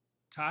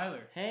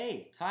Tyler.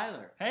 Hey,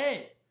 Tyler.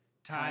 Hey,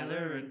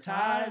 Tyler and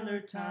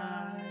Tyler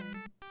time.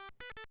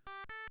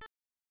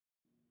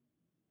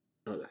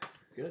 Okay.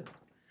 Good.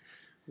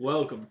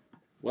 Welcome.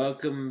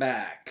 Welcome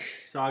back.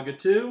 Saga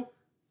 2,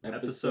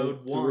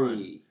 Episode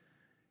 1.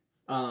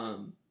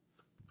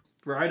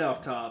 Right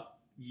off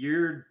top,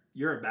 you're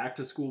a back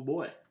to school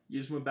boy. You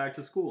just went back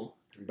to school.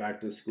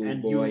 Back to school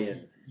And boy.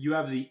 you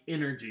have the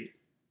energy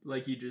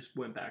like you just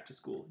went back to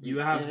school. You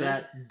have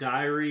that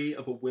diary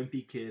of a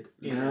wimpy kid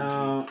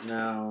energy.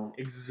 No.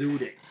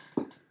 Exuding.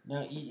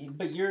 No,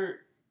 but you're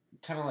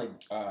kind of like,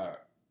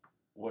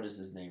 what is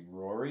his name?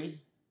 Rory?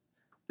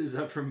 Is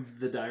that from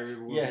the diary of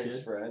a wimpy kid? Yeah,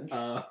 his friend.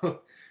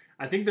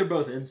 I think they're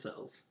both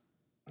incels.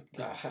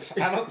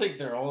 I don't think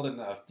they're old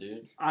enough,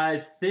 dude. I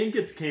think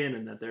it's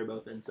canon that they're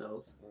both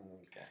incels.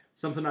 Okay.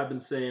 Something I've been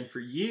saying for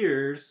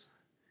years.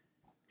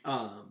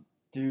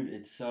 Dude,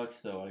 it sucks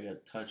though. I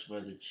got touched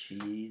by the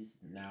cheese.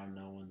 Now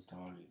no one's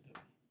talking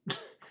to me.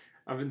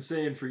 I've been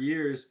saying for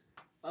years,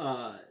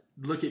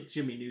 look at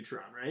Jimmy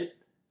Neutron, right?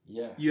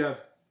 Yeah. You have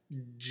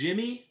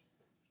Jimmy,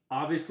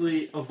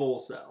 obviously a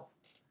Volcel.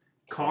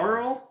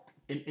 Carl,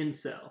 an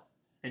incel.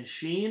 And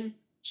Sheen,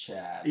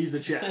 Chad. he's a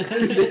Chad.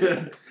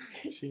 Dude.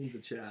 Sheen's a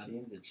Chad.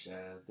 Sheen's a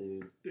Chad,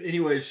 dude.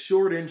 Anyways,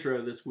 short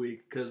intro this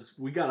week because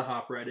we got to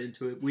hop right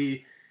into it.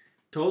 We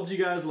told you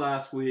guys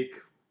last week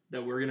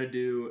that we're going to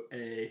do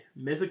a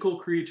mythical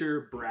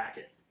creature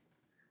bracket.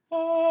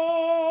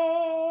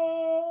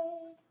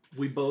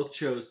 We both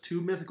chose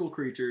 2 mythical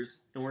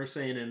creatures, and we're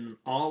saying in an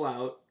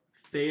all-out,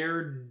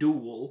 fair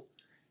duel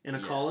in a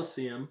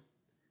Coliseum,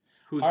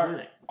 who's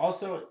winning?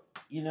 Also,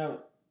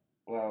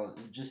 well,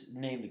 just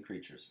name the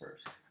creatures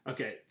first.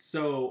 Okay,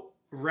 so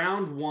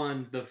round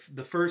 1,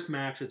 the first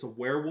match is a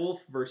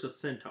werewolf versus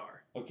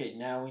centaur. Okay,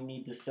 now we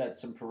need to set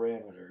some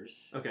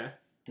parameters. Okay.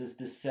 Does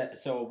this set...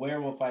 So a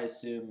werewolf, I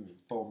assume,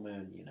 full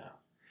moon,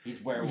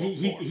 He's werewolf form.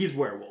 He's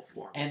werewolf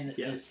form. And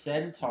the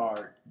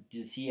centaur,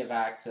 does he have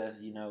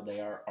access? They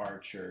are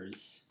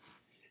archers.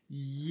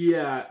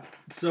 Yeah.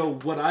 So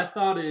what I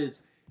thought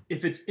is,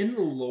 if it's in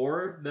the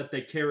lore that they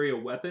carry a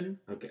weapon...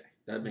 Okay,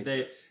 that makes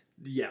sense.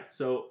 Yeah,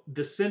 so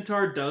the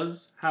centaur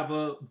does have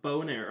a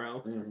bow and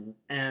arrow,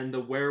 and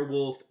the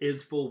werewolf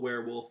is full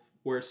werewolf.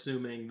 We're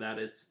assuming that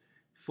it's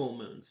full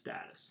moon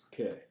status.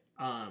 Okay.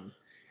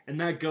 And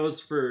that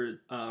goes for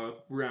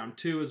round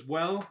 2 as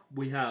well.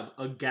 We have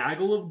a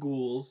gaggle of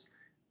ghouls.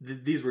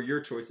 These were your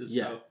choices.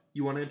 Yeah. So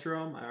you want to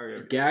intro them?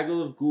 A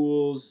gaggle of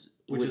ghouls,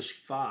 which is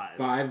 5.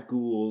 5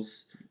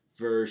 ghouls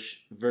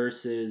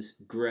versus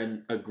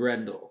a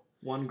Grendel.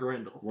 One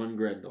Grendel. One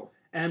Grendel.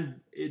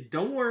 And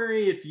don't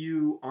worry if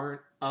you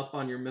aren't up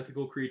on your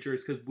mythical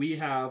creatures, because we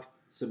have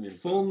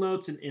full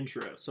notes and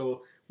intro.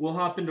 So we'll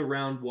hop into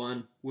round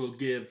 1. We'll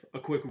give a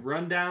quick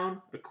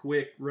rundown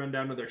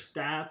of their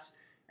stats,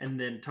 and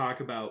then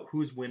talk about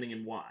who's winning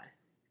and why.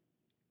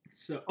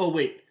 So,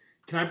 wait.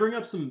 Can I bring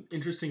up some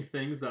interesting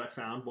things that I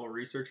found while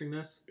researching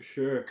this?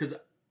 Sure. Because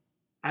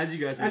as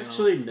you guys know...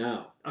 Actually,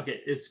 no.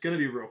 Okay, it's going to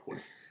be real quick.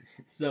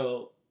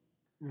 So,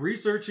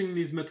 researching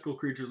these mythical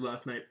creatures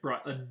last night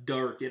brought a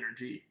dark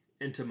energy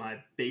into my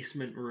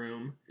basement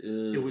room.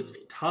 Ew. It was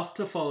tough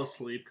to fall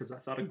asleep because I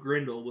thought a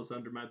Grendel was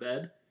under my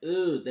bed.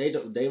 Ooh,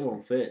 they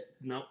won't fit.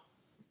 No.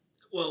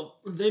 Well,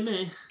 they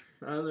may.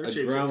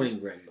 A growing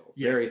Grendel.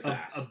 Yes, very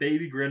fast. A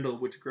baby Grendel,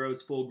 which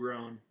grows full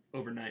grown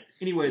overnight.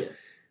 Anyways,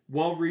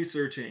 while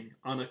researching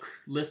on a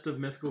list of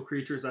mythical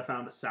creatures, I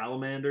found a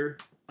salamander.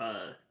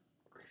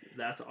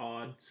 That's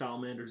odd.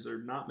 Salamanders are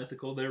not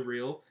mythical. They're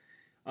real.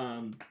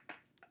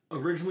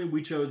 Originally,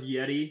 we chose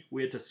Yeti.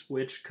 We had to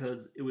switch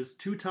because it was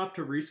too tough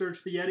to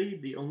research the Yeti.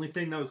 The only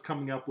thing that was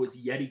coming up was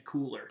Yeti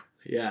Cooler.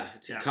 Yeah,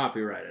 it's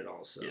copyrighted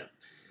also. Yeah.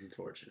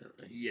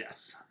 Unfortunately.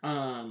 Yes.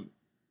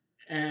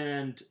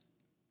 And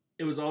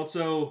it was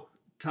also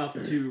tough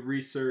to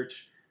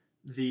research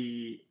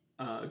the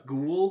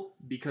ghoul,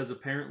 because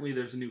apparently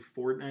there's a new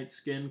Fortnite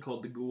skin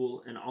called the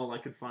Ghoul, and all I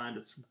could find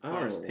as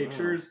far as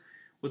pictures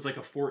was like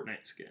a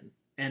Fortnite skin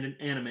and an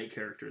anime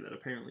character that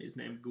apparently is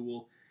named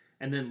Ghoul.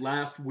 And then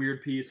last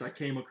weird piece, I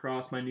came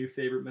across my new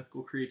favorite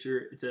mythical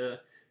creature. It's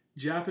a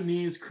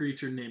Japanese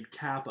creature named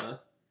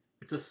Kappa.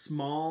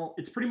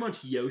 It's pretty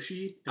much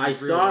Yoshi. I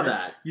saw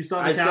that. You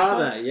saw the Kappa? I saw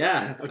that,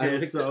 yeah. Okay,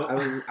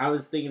 I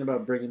was thinking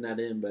about bringing that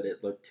in, but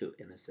it looked too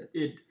innocent.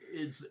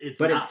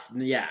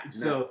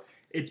 So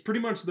it's pretty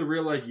much the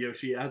real life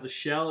Yoshi. It has a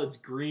shell, it's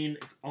green,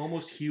 it's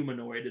almost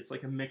humanoid. It's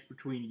like a mix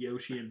between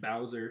Yoshi and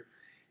Bowser.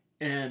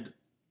 And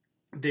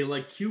they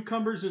like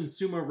cucumbers in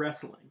sumo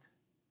wrestling.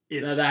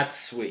 Now that's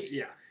sweet.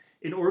 Yeah.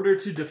 In order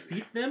to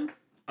defeat them,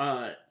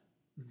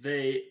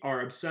 they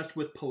are obsessed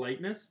with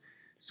politeness.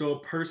 So a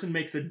person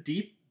makes a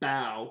deep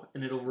bow,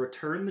 and it'll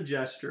return the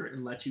gesture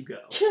and let you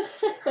go.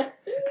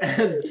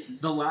 And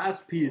the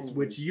last piece,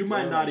 which you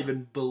might not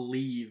even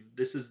believe,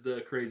 this is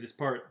the craziest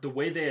part, the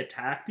way they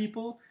attack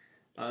people,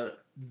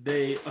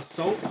 they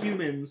assault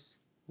humans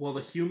while the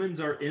humans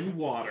are in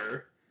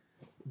water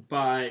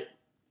by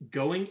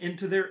going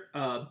into their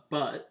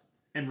butt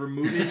and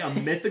removing a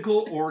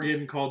mythical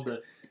organ called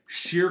the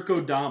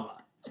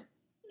Shirkodama.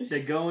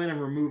 They go in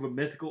and remove a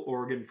mythical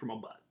organ from a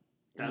butt.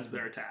 That's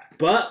their attack.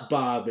 Butt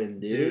bobbing,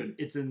 dude.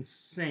 It's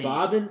insane.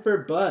 Bobbing for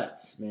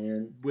butts,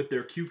 man. With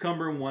their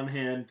cucumber in one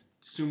hand,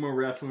 sumo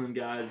wrestling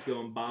guys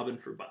going bobbing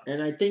for butts.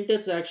 And I think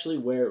that's actually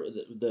where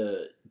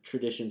the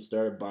tradition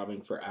started,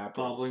 bobbing for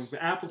apples. Bobbing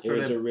for apples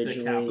started. It was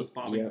originally, the Kappa's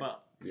bobbing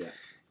butt. Yeah.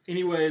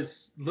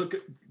 Anyways,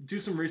 do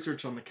some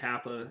research on the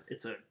Kappa.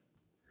 It's a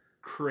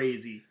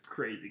crazy,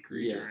 crazy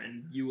creature,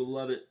 and you will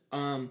love it.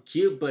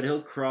 Cute, but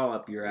he'll crawl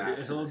up your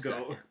ass. He'll go.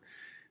 Second.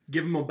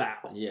 Give him a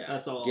bow. Yeah,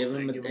 that's all. Give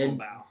him a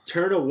bow.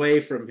 Turn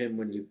away from him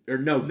when you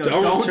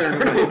don't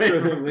turn away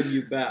from him when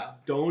you bow.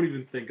 Don't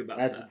even think about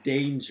that. That's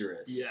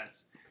dangerous.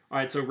 Yes. All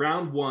right. So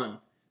round one.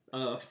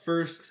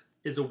 First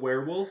is a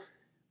werewolf.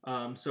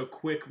 So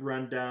quick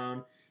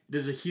rundown. It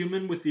is a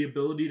human with the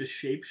ability to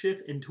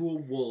shapeshift into a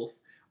wolf,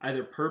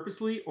 either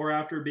purposely or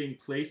after being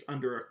placed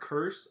under a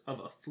curse of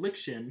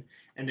affliction,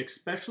 and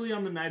especially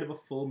on the night of a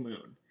full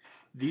moon.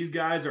 These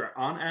guys are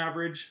on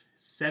average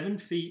 7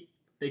 feet.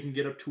 They can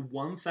get up to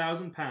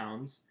 1,000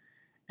 pounds,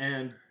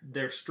 and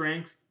their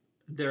strengths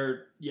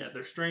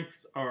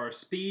are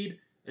speed,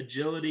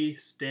 agility,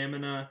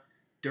 stamina,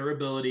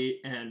 durability,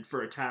 and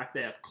for attack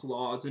they have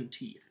claws and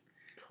teeth.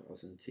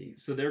 Claws and teeth.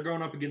 So they're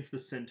going up against the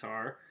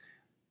centaur.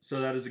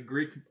 So that is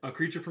a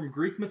creature from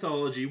Greek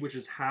mythology, which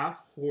is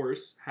half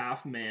horse,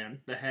 half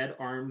man. The head,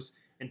 arms,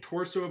 and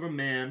torso of a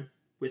man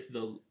with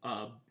the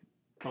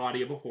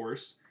body of a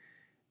horse.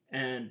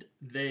 And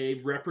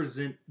they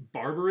represent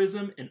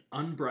barbarism and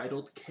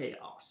unbridled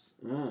chaos.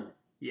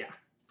 Yeah,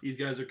 these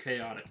guys are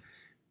chaotic.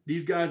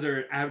 These guys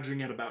are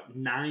averaging at about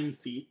 9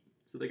 feet.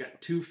 So they got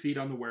 2 feet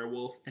on the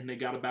werewolf, and they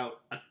got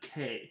about a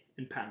K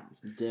in pounds.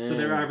 Damn. So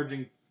they're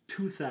averaging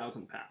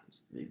 2,000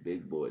 pounds. The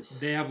big boys.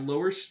 They have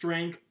lower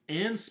strength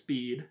and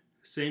speed,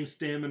 same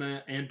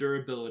stamina and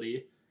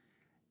durability.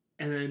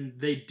 And then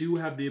they do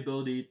have the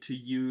ability to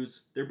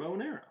use their bow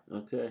and arrow.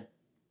 Okay.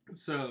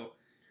 So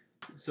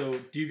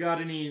do you got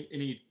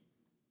any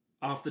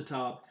off the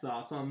top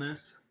thoughts on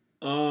this?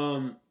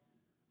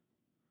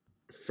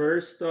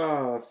 First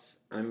off,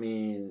 I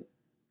mean,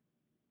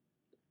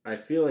 I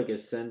feel like a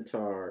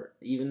centaur,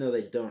 even though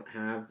they don't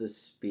have the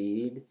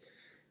speed,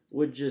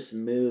 would just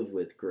move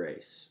with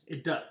grace.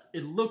 It does.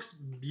 It looks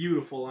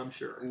beautiful, I'm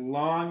sure.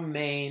 Long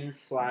mane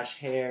 /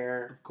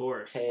 hair. Of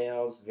course.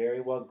 Tails,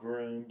 very well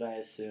groomed, I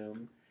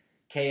assume.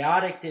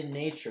 Chaotic in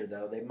nature,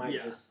 though. They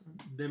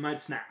might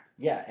snap.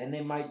 Yeah, and they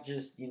might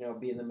just,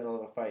 be in the middle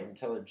of a fight and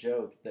tell a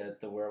joke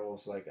that the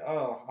werewolf's like,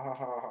 oh, ha, ha,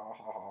 ha,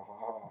 ha,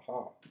 ha,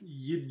 ha.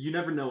 You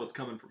never know what's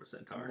coming from a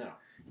centaur. No.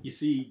 You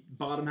see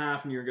bottom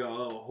half and you go,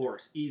 oh,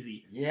 horse,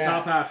 easy. Yeah.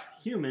 Top half,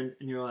 human,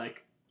 and you're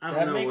like, I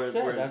don't know that makes where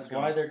sense. this That's is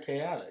why going. they're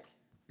chaotic.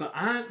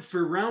 But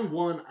for round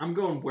one, I'm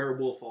going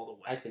werewolf all the way.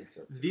 I think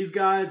so, too. These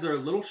guys are a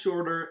little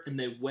shorter and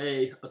they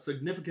weigh a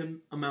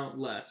significant amount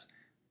less.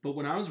 But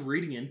when I was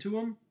reading into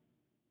them,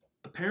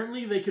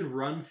 apparently they can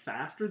run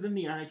faster than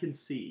the eye can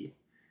see.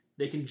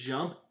 They can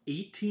jump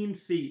 18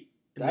 feet,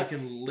 and they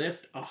can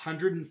lift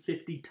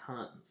 150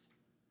 tons.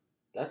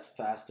 That's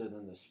faster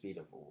than the speed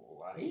of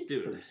light,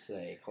 dude. Per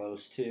se.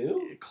 Close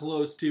to?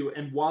 Close to.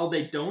 And while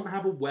they don't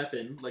have a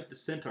weapon like the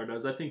centaur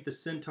does, I think the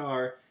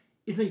centaur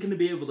isn't going to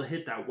be able to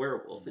hit that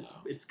werewolf. No,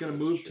 it's going to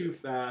move too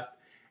fast.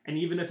 And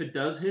even if it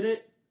does hit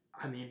it,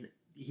 I mean,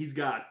 he's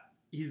got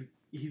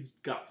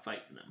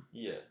fight in him.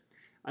 Yeah.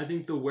 I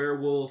think the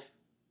werewolf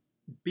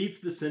beats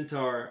the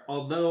centaur,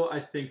 although I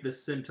think the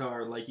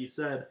centaur, like you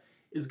said,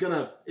 is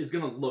gonna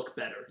look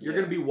better. You're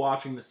gonna be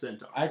watching the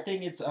centaur. I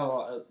think it's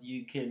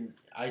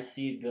I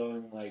see it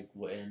going like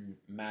in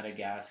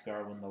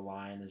Madagascar when the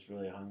lion is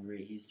really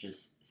hungry. He's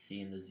just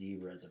seeing the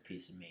zebra as a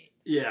piece of meat.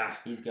 Yeah.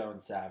 He's going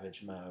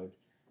savage mode,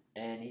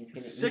 and he's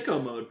gonna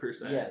sicko mode per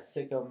se. Yeah,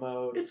 sicko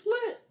mode. It's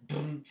lit.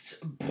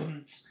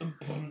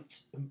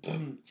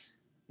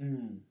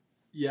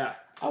 Yeah.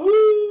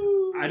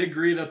 Ooh. I'd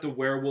agree that the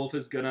werewolf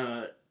is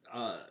gonna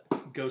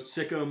go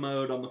sicko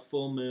mode on the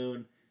full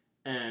moon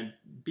and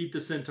beat the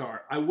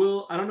centaur. I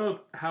don't know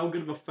how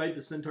good of a fight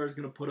the centaur is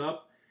going to put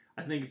up.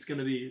 I think it's going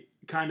to be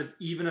kind of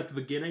even at the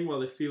beginning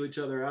while they feel each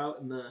other out,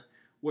 and the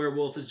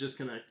werewolf is just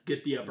going to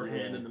get the upper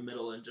hand in the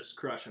middle and just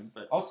crush him.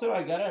 But also,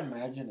 I gotta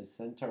imagine a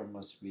centaur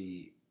must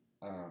be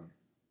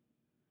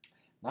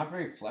not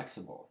very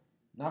flexible.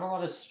 Not a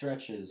lot of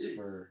stretches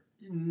for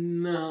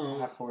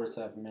half horse,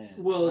 half man.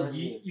 Well,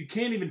 you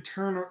can't even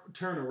turn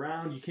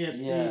around. You can't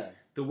see.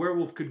 The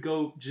werewolf could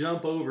go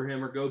jump over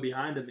him or go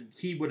behind him, and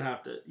he would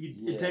have to.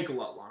 It'd take a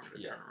lot longer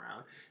to turn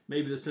around.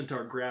 Maybe the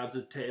centaur grabs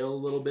his tail a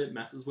little bit,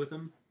 messes with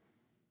him.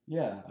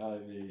 Yeah, I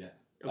mean, yeah.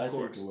 I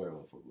think the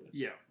werewolf would win.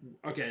 Yeah.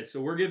 Okay, so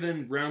we're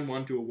giving round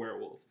one to a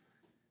werewolf,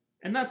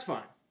 and that's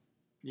fine.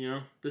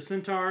 The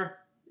centaur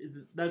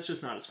that's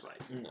just not his fight.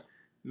 No.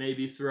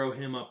 Maybe throw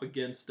him up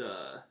against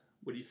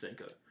what do you think?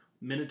 A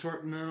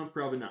minotaur? No,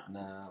 probably not.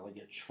 Nah, like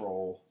a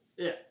troll.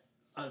 Yeah.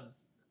 A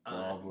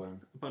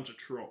bunch of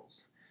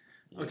trolls.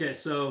 Yeah. Okay,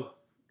 so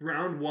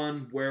round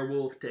one,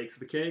 werewolf takes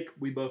the cake.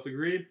 We both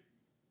agreed.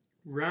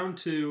 Round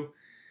two,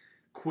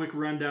 quick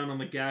rundown on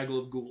the gaggle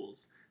of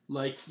ghouls.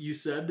 Like you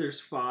said,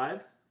 there's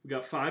 5. We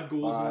got 5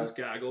 ghouls in 5. this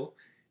gaggle.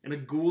 And a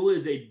ghoul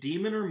is a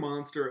demon or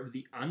monster of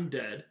the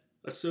undead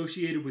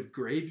associated with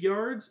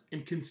graveyards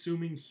and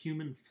consuming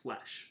human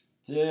flesh.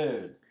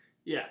 Dude.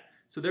 Yeah.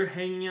 So they're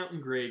hanging out in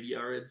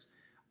graveyards.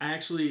 I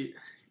actually,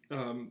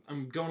 I'm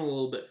going a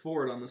little bit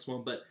forward on this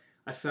one, but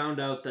I found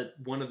out that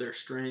one of their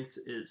strengths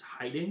is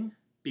hiding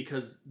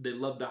because they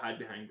love to hide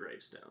behind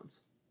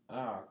gravestones.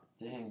 Oh,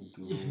 dang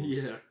ghouls.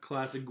 Yeah,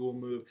 classic ghoul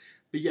move.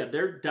 But yeah,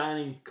 they're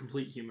dining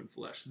complete human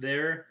flesh.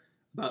 They're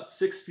about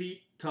 6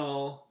 feet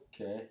tall,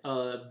 Okay.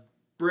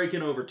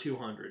 breaking over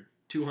 200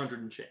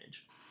 and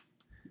change.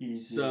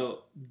 Easy.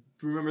 So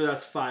remember,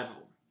 that's 5 of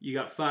them. You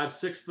got 5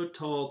 6-foot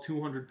tall,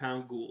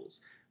 200-pound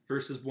ghouls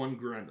versus 1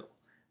 Grendel.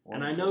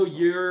 And I know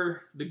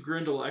you're the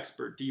Grendel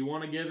expert. Do you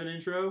want to give an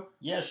intro?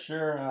 Yeah,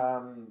 sure.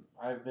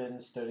 I've been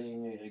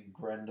studying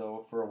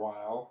Grendel for a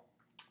while.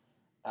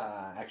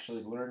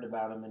 Actually learned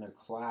about him in a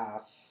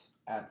class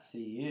at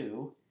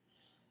CU.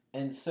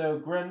 And so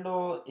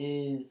Grendel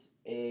is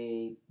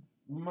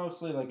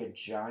mostly like a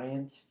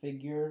giant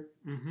figure.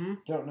 Mm-hmm.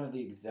 Don't know the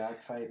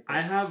exact height.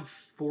 I have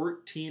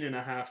 14 and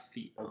a half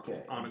feet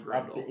on a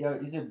Grendel. Yeah,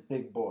 he's a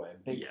big boy, a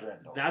big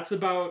Grendel.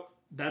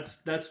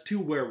 That's 2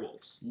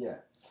 werewolves. Yeah.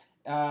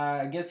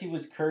 I guess he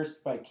was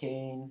cursed by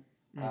Cain.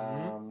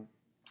 Mm-hmm.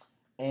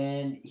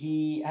 And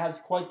he has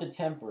quite the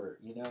temper.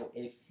 You know,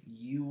 if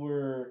you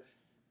were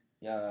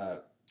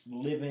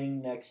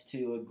living next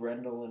to a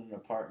Grendel in an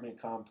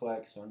apartment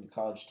complex or in a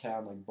college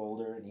town like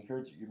Boulder and he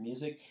hears your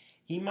music,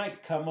 he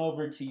might come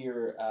over to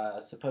your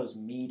supposed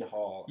mead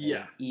hall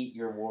and eat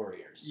your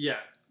warriors. Yeah,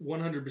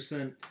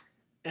 100%.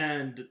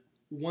 And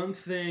one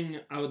thing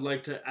I would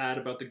like to add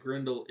about the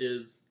Grendel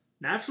is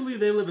naturally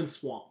they live in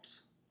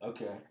swamps.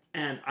 Okay.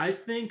 And I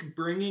think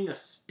bringing a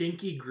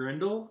stinky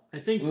Grendel, I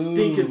think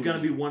stink is going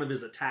to be one of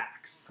his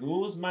attacks.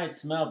 Ghouls might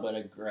smell, but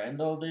a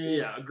Grendel, dude?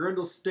 Yeah, a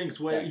Grendel stinks.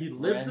 He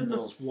lives in the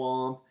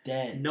swamp.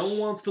 Stench. No one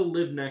wants to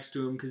live next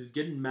to him because he's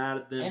getting mad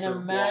at them for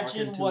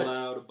walking too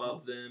loud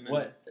above them.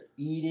 What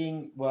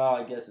eating, well,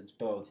 I guess it's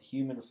both.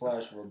 Human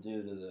flesh will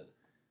do to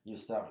your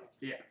stomach.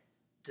 Yeah.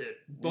 Dude,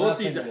 both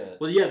these are,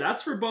 well, yeah,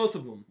 that's for both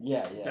of them.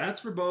 Yeah. That's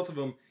for both of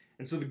them.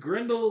 And so the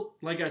Grendel,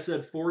 like I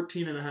said,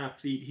 14 and a half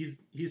feet,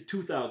 he's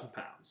 2,000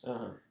 pounds.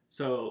 Uh-huh.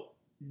 So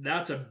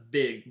that's a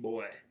big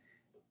boy.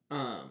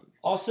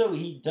 Also,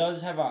 he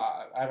does have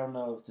I don't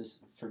know if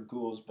this for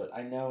ghouls, but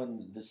I know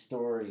in the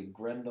story,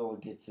 Grendel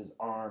gets his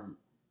arm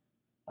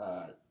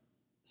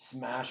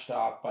smashed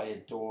off by a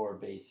door,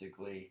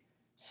 basically.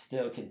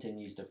 Still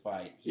continues to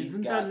fight.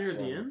 Isn't that near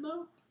the end,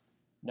 though?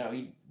 No,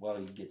 he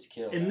gets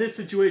killed. In this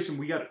situation,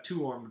 we got a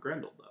 2-armed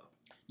Grendel, though.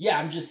 Yeah,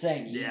 I'm just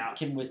saying he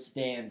can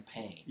withstand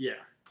pain. Yeah,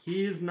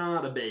 he's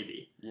not a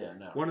baby. Yeah,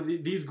 no. One of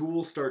these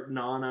ghouls start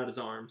gnawing at his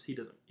arms. He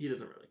doesn't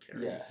really care.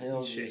 Yeah,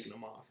 he's shaking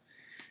them off.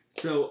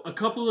 So a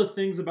couple of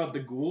things about the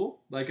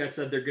ghoul. Like I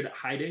said, they're good at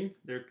hiding.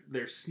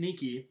 They're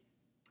sneaky.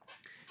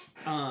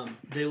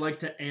 They like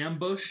to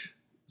ambush.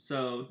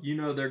 So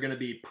they're going to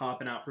be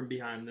popping out from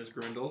behind this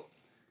Grendel.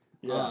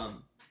 Yeah.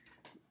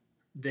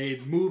 They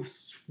move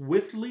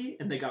swiftly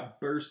and they got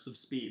bursts of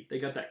speed. They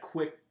got that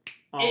quick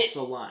off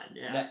the line.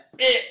 Yeah.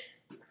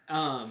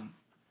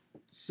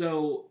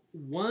 So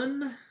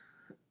one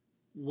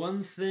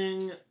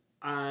thing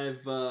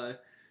I've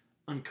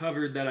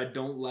uncovered that I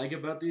don't like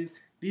about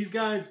these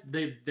guys,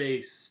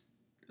 they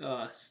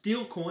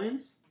steal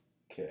coins.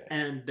 Okay.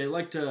 And they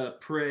like to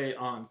prey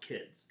on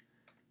kids.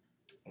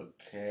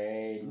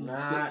 Okay,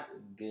 not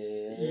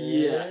good.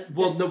 Yeah.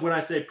 Well, no, when I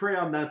say prey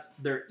on,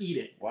 they're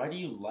eating. Why do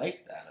you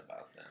like that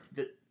about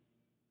them?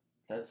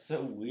 That's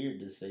so weird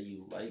to say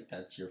you like.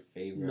 That's your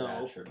favorite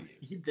attribute.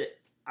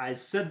 I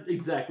said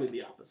exactly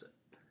the opposite.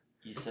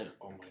 You said,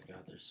 "Oh my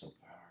God, they're so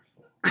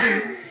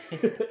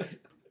powerful."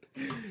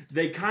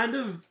 They kind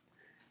of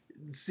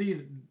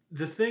see.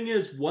 The thing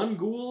is, one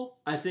ghoul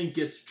I think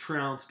gets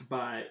trounced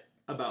by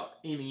about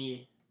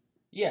any.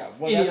 Yeah,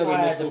 well, that's why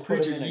I had to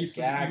put him in a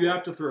gag. You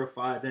have to throw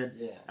 5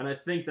 in, and I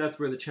think that's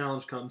where the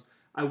challenge comes.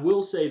 I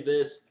will say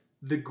this: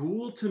 the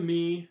ghoul, to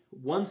me,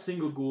 one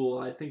single ghoul,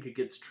 I think it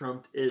gets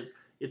trumped. It's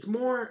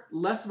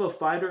less of a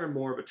fighter and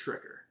more of a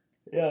tricker.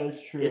 Yeah,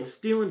 that's true. It's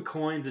stealing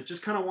coins. It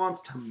just kind of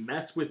wants to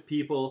mess with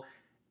people,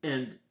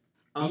 and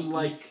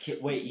unlike he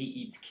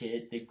eats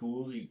kids. The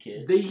ghouls eat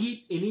kids. They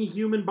eat any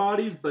human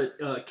bodies, but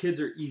kids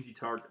are easy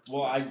targets.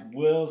 Well, I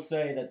will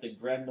say that the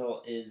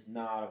Grendel is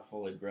not a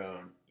fully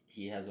grown.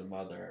 He has a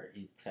mother.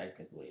 He's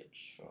technically a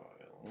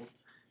child.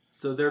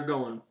 So they're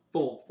going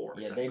full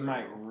force. Yeah, they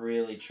might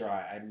really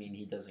try. I mean,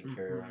 he doesn't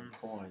carry around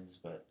coins,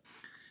 but...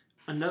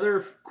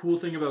 Another cool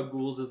thing about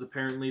ghouls is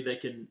apparently they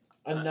can...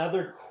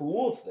 Another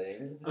cool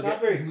thing? It's okay, not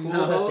very cool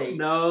that they eat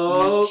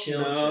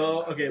children.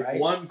 No, okay, right?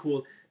 one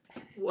cool...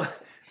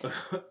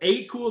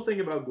 8 cool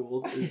thing about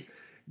ghouls is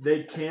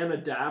they can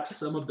adapt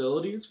some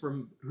abilities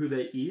from who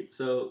they eat.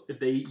 So if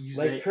they use...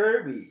 Like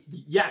Kirby.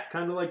 Yeah,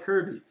 kind of like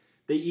Kirby.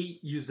 They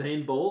eat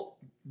Usain Bolt,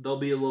 they'll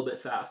be a little bit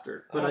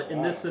faster. But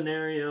in this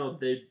scenario,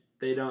 they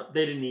didn't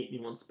eat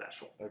anyone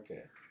special.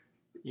 Okay.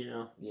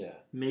 Yeah.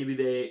 Maybe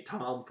they ate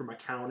Tom from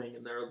accounting,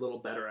 and they're a little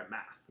better at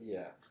math.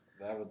 Yeah,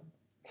 that would.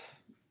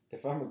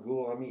 If I'm a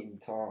ghoul, I'm eating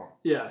Tom.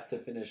 Yeah. To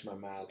finish my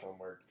math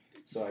homework,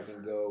 so I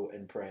can go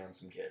and prey on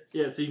some kids.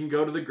 Yeah, so you can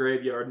go to the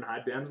graveyard and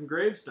hide behind some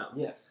gravestones.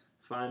 Yes.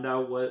 Find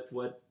out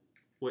what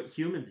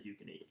humans you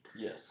can eat.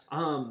 Yes.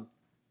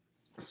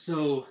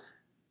 So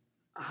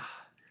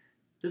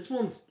this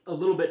one's a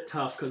little bit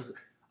tough because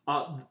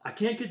I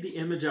can't get the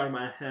image out of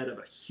my head of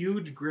a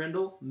huge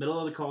Grendel, middle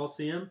of the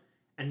Coliseum,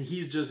 and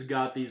he's just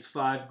got these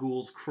 5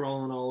 ghouls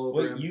crawling all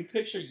over him. Wait, you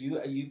picture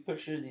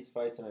these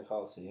fights in a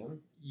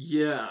Coliseum?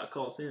 Yeah, a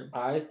Coliseum.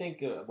 I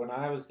think when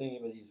I was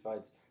thinking of these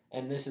fights,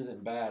 and this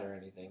isn't bad or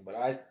anything, but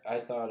I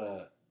thought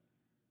a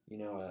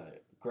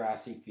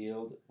grassy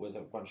field with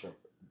a bunch of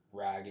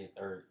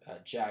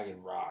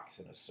jagged rocks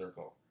in a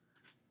circle.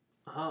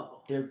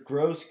 Oh. They're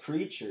gross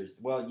creatures.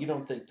 Well, you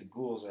don't think the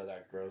ghouls are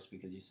that gross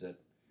because you said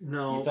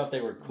no. You thought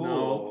they were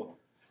cool.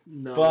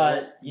 No.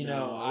 But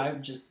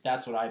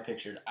that's what I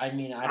pictured. I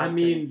mean, I don't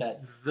think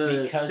that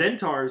the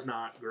centaur's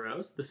not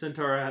gross. The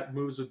centaur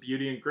moves with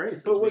beauty and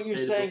grace. But what you're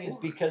saying is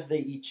because they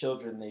eat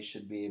children, they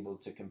should be able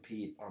to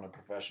compete on a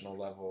professional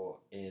level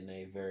in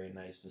a very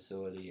nice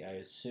facility. I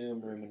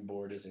assume room and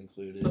board is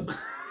included,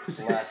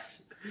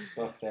 plus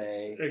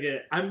buffet.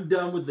 Okay, I'm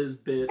done with this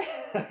bit.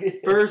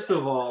 First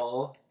of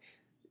all,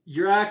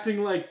 you're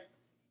acting like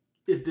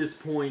at this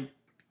point,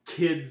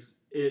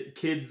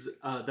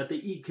 that they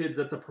eat kids,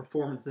 that's a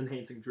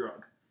performance-enhancing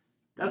drug.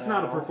 That's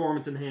not a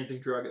performance-enhancing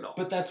drug at all.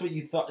 But that's what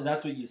you thought.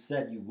 That's what you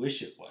said. You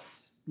wish it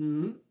was.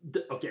 Mm-hmm.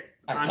 Okay.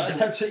 I thought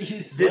that's what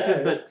you said. This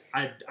is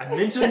I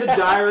mentioned the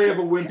Diary of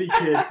a Wimpy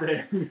Kid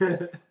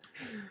thing.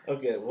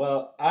 Okay,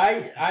 well,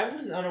 I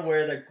was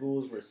unaware that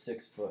ghouls were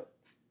 6 foot.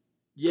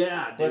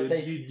 Yeah, dude.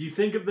 But you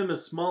think of them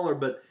as smaller,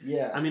 but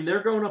yeah. I mean,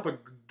 they're going up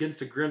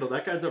against a Grendel.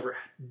 That guy's over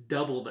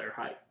double their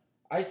height.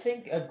 I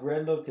think a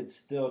Grendel could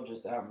still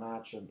just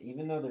outmatch them,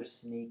 even though they're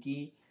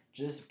sneaky,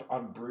 just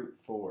on brute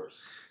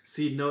force.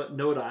 See, know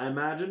what I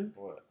imagine?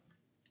 What?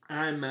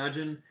 I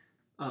imagine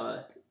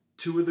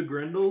 2 of the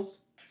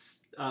Grendels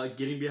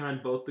getting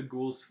behind both the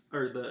ghouls,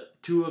 or the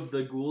 2 of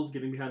the ghouls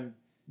getting behind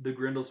the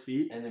Grendel's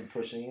feet. And then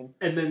pushing him?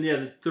 And then,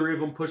 the 3 of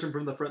them push him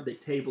from the front, they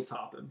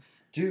tabletop him.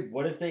 Dude,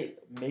 what if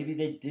maybe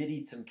they did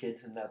eat some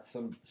kids and that's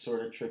some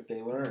sort of trick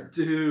they learned?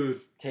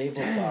 Dude.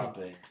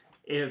 Tabletopping.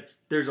 If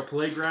there's a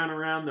playground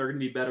around, they're going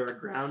to be better at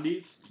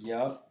groundies.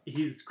 Yep.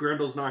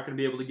 Grendel's not going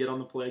to be able to get on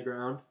the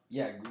playground.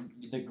 Yeah,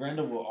 the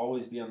Grendel will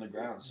always be on the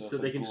ground. So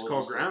they can just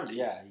call groundies.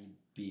 Yeah,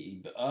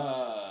 he'd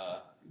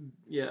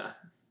Yeah.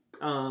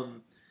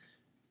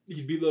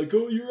 He'd be like,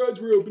 oh, your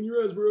eyes were open.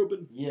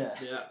 Yeah.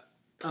 Yeah.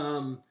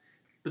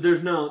 But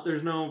there's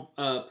no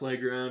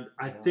playground.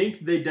 I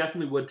think they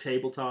definitely would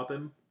tabletop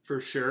him,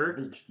 for sure.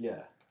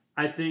 Yeah.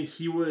 I think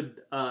he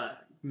would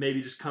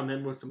maybe just come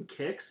in with some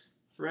kicks.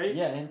 Right?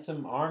 Yeah, and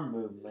some arm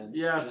movements.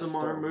 Yeah, some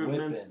arm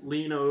movements. Whipping.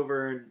 Lean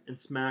over and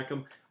smack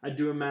him. I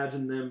do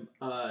imagine them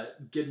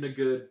getting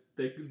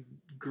they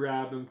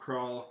grab him,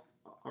 crawl,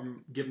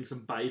 give him some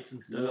bites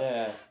and stuff.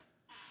 Yeah.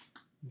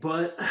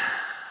 But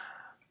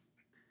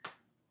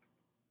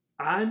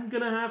I'm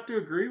going to have to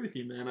agree with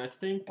you, man. I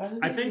think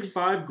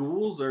 5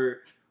 ghouls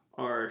are...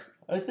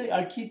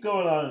 I keep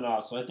going on and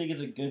off, so I think it's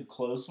a good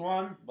close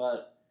one,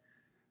 but...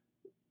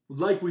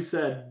 Like we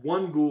said,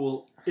 1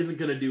 ghoul isn't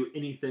going to do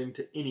anything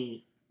to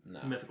any... No.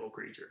 Mythical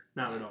creature.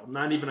 Not at all.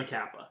 Not even a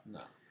Kappa.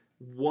 No.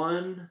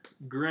 1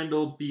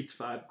 Grendel beats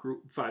 5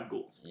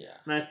 ghouls. Yeah.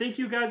 And I think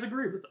you guys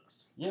agree with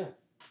us. Yeah.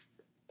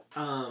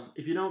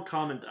 If you don't,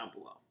 comment down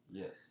below.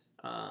 Yes.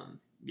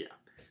 Yeah.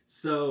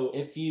 So...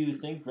 If you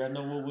think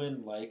Grendel will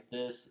win, like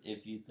this.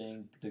 If you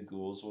think the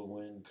ghouls will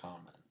win,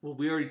 comment. Well,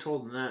 we already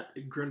told them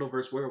that. Grendel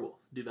versus Werewolf.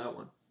 Do that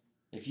one.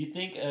 If you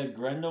think a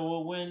Grendel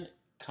will win,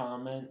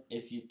 comment.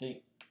 If you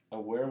think a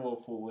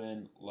werewolf will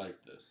win,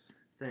 like this.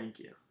 Thank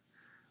you.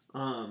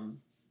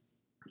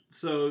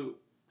 So,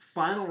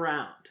 final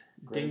round.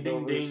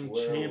 Grendel ding, ding,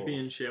 ding,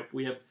 championship.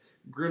 We have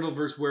Grendel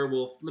versus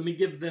Werewolf. Let me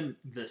give them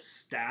the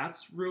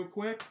stats real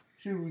quick.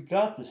 Dude, we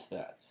got the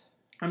stats.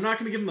 I'm not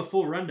going to give them the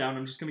full rundown.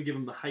 I'm just going to give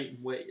them the height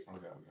and weight.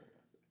 Okay.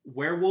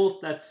 Werewolf,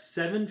 that's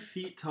 7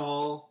 feet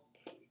tall,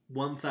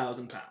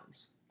 1,000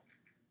 pounds.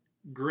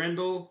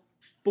 Grendel,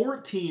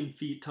 14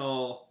 feet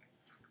tall,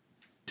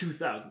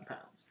 2,000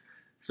 pounds.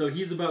 So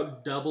he's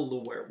about double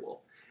the werewolf.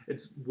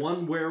 It's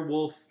 1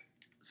 werewolf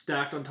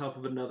stacked on top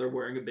of another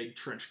wearing a big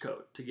trench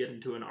coat to get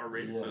into an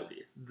R-rated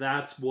movie.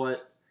 That's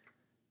what...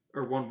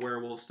 Or 1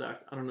 werewolf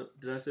stacked... I don't know.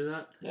 Did I say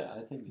that? Yeah,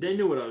 I think... They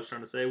knew what I was trying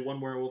to say. 1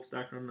 werewolf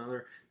stacked on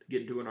another to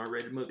get into an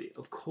R-rated movie.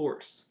 Of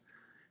course.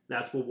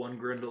 That's what 1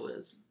 Grendel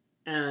is.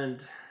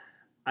 And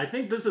I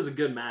think this is a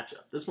good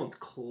matchup. This one's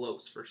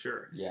close for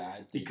sure. Yeah, I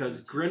think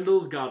because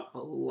Grendel's got a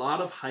lot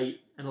of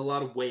height and a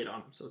lot of weight on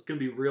him. So it's going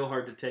to be real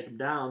hard to take him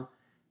down.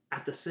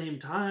 At the same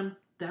time...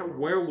 That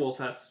werewolf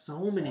has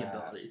so many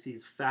abilities.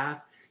 He's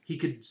fast. He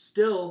could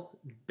still,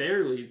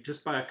 barely,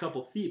 just by a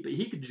couple feet, but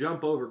he could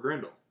jump over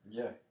Grendel.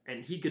 Yeah.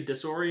 And he could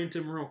disorient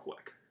him real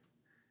quick.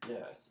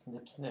 Yeah,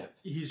 snip, snip.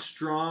 He's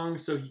strong,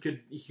 so he could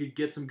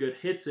get some good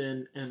hits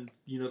in, and,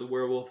 the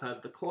werewolf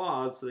has the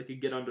claws, so they could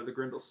get under the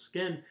Grendel's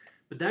skin.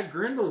 But that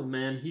Grendel,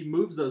 man, he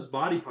moves those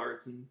body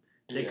parts, and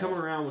They come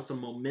around with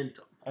some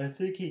momentum. I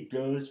think he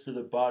goes for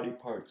the body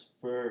parts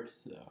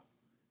first, though.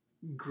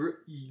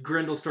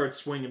 Grendel starts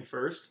swinging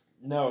first.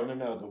 No.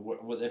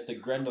 If the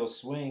Grendel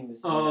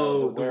swings,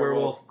 the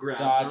werewolf grabs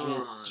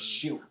dodges, on.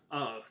 shoot.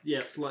 Oh, yeah,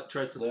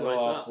 tries to little slice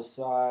off up. The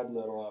side,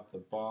 little off the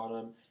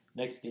bottom.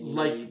 Next thing you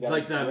know, you got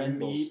like a that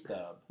Grendel meat,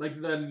 stub.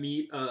 Like that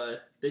meat,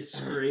 they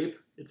scrape,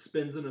 it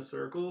spins in a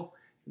circle.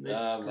 And they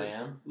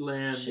lamb?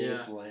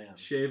 Shaved lamb.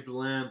 Shaved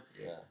lamb.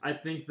 Yeah. I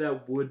think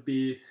that would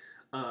be,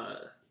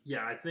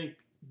 I think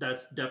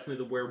that's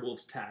definitely the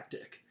werewolf's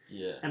tactic.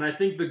 Yeah. And I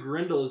think the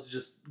Grendel is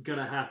just going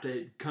to have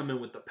to come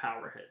in with the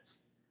power hits.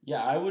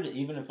 Yeah, I would,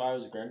 even if I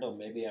was Grendel,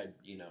 maybe I'd,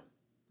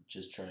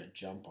 just try to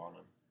jump on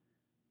him.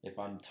 If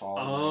I'm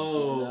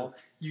tall enough.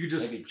 You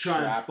just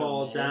try and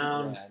fall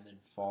down. And then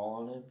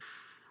fall on him.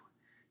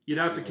 You'd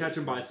have to catch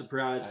him by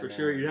surprise for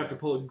sure. You'd have to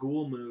pull a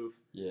ghoul move.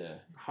 Yeah.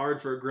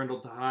 Hard for a Grendel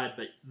to hide,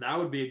 but that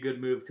would be a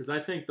good move because I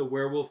think the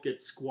werewolf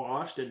gets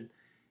squashed and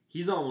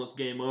he's almost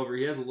game over.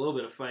 He has a little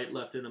bit of fight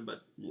left in him,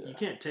 but you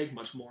can't take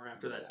much more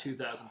after that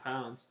 2,000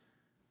 pounds.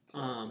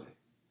 Exactly.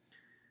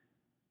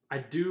 I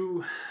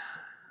do...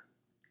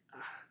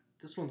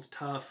 This one's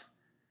tough,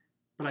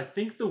 but I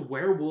think the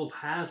werewolf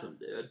has him,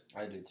 dude.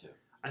 I do too.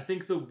 I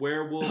think the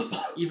werewolf,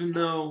 even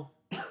though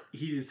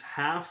he's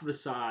half the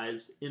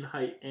size in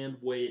height and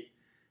weight,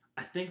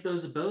 I think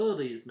those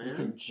abilities, man. You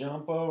can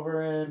jump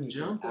over him.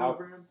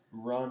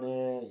 Run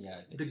it. Yeah,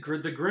 I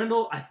think the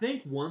Grendel, I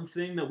think one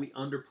thing that we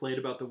underplayed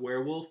about the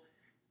werewolf,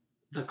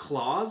 the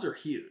claws are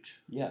huge.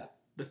 Yeah.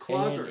 The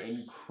claws are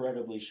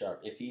incredibly sharp.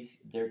 If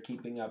they're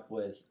keeping up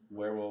with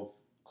werewolf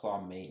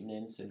claw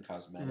maintenance and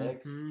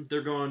cosmetics. Mm-hmm.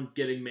 They're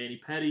getting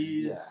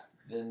mani-pedis. Yeah.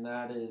 Then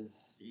that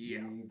is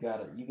you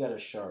got a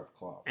sharp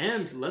claw.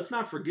 And let's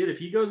not forget, if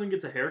he goes and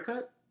gets a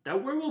haircut,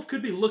 that werewolf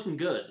could be looking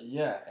good.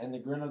 Yeah, and the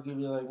Grendel could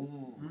be like,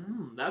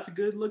 that's a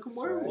good looking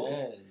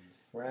werewolf.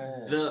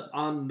 Friend.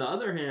 On the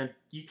other hand,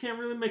 you can't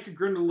really make a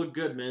Grendel look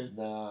good, man.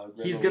 No,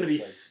 he's gonna be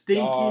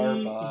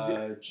stinky.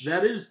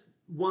 That is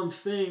one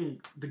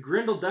thing. The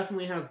Grendel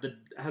definitely has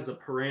a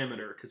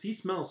parameter because he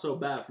smells so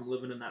bad from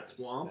living in that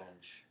swamp.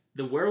 Stench.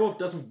 The werewolf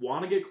doesn't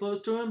want to get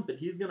close to him, but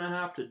he's gonna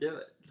have to do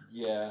it.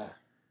 Yeah.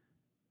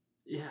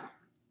 Yeah.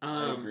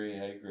 I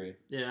agree.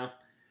 Yeah.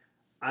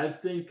 I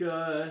think,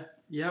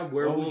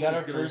 werewolf we got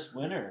our first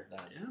winner then.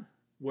 Yeah.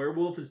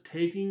 Werewolf is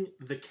taking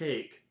the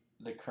cake.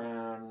 The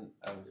crown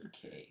of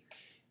cake.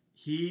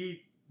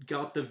 He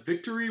got the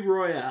victory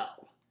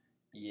royale.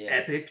 Yeah.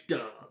 Epic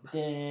dub.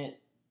 Wait,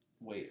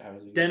 how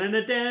was it?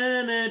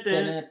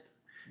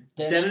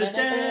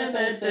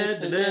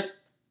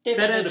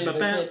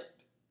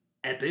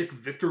 Epic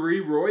victory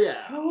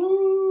royale.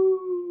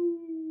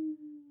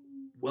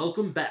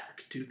 Welcome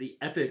back to the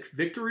Epic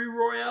Victory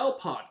Royale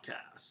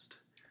podcast.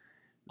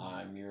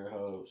 I'm your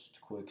host,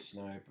 Quick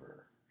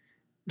Sniper.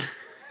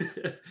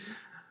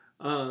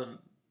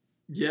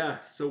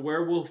 So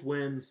werewolf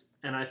wins,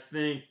 and I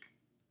think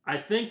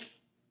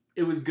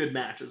it was good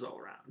matches all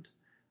around.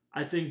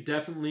 I think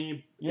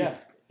definitely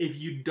if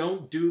you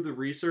don't do the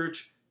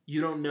research,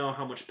 you don't know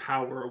how much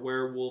power a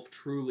werewolf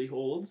truly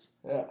holds.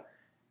 Yeah.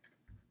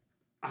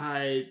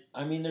 I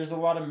mean, there's a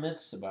lot of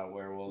myths about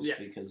werewolves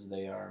because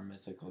they are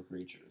mythical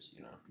creatures,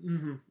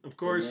 Mm-hmm. Of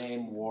course. The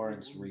name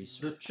warrants research.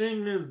 The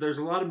thing is, there's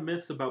a lot of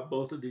myths about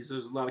both of these.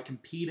 There's a lot of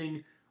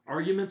competing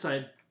arguments.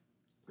 I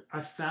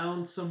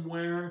found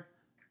somewhere,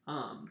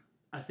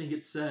 I think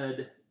it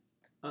said,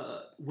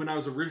 when I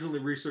was originally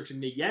researching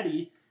the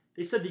Yeti,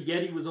 they said the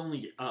Yeti was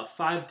only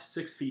 5 to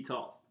 6 feet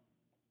tall.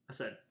 I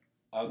said...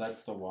 Oh,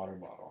 that's the water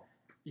bottle.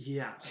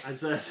 Yeah. I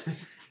said,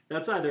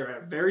 that's either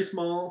a very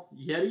small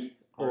Yeti...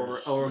 Or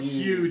a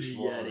huge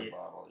Yeti.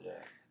 Bottle,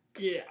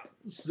 yeah.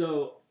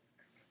 So,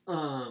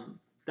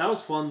 that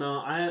was fun though.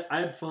 I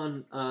had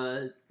fun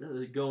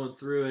going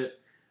through it.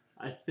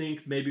 I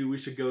think maybe we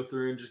should go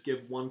through and just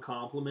give one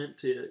compliment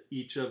to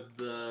each of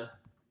the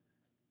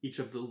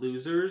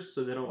losers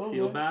so they don't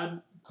feel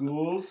bad.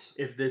 Ghouls.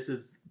 If this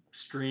is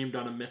streamed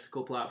on a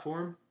mythical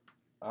platform.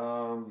 I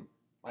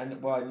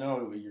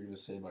know what you're gonna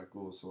say about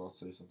ghouls, so I'll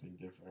say something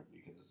different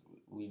because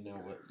we know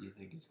what you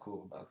think is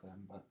cool about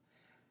them, but.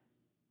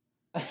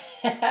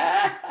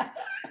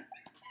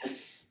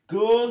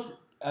 Ghouls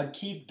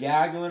keep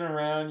gaggling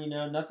around,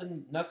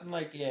 nothing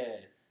like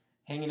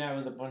hanging out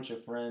with a bunch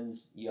of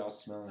friends, you all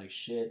smell like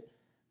shit,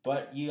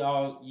 but you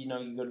all, you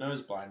go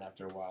nose blind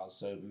after a while,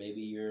 so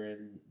maybe you're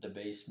in the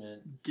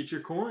basement. Get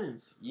your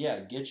coins. Yeah,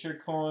 get your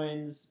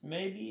coins,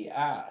 maybe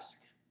ask.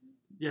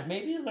 Yeah.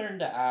 Maybe learn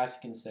to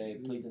ask and say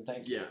please and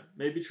thank you. Yeah,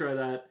 maybe try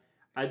that.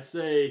 I'd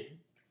say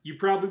you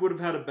probably would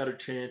have had a better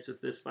chance if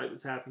this fight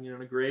was happening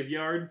in a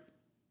graveyard.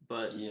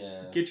 But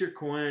get your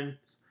coins,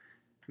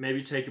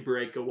 maybe take a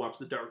break, go watch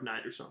The Dark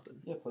Knight or something.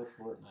 Yeah, play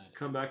Fortnite.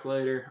 Come back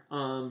later.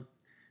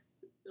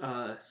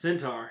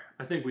 Centaur,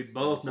 I think we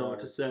both know what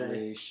to say.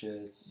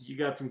 Gracious. You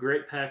got some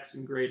great pecs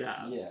and great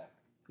abs. Yeah.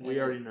 We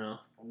already know.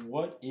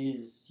 What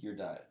is your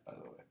diet, by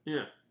the way?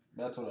 Yeah.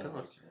 That's what I'd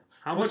like to know.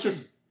 How much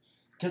is...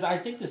 Because I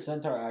think the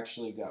Centaur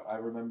actually got... I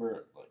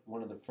remember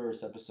one of the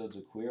first episodes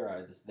of Queer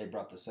Eye, they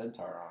brought the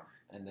Centaur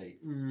on. and they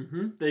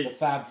the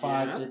Fab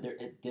Five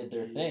did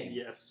their thing.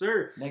 Yes,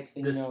 sir. Next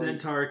thing the you know,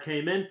 Centaur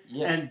came in,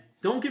 and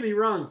don't get me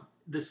wrong,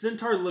 the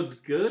Centaur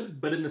looked good,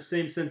 but in the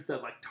same sense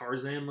that like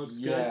Tarzan looks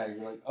good. Yeah,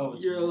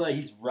 you're like,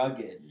 he's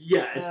rugged.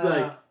 Yeah, it's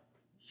like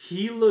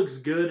he looks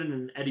good in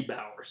an Eddie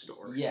Bauer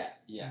story.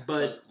 Yeah.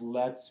 But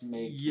let's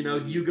make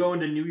you go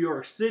into New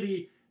York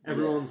City,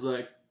 everyone's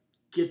like,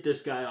 get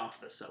this guy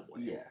off the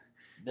subway. Yeah.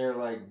 They're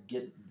like,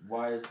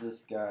 why is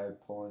this guy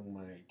pulling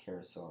my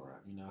carousel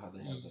around? You know how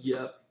they have this?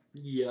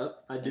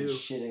 Yep, I do.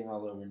 Shitting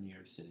all over New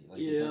York City. Like,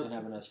 it doesn't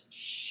have enough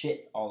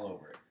shit all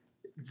over it.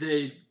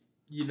 They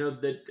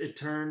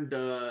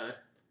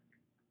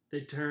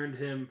turned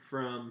him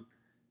from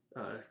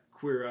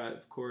Queer Eye,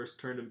 of course,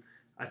 turned him,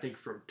 I think,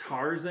 from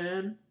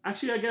Tarzan.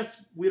 Actually, I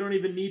guess we don't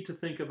even need to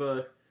think of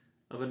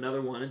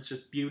another one. It's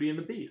just Beauty and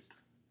the Beast.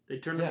 They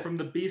turned him from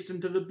the Beast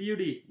into the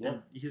Beauty. Yep.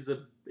 And he's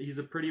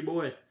a pretty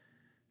boy.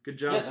 Good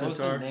job, Centaur.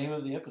 Centaur. That was the name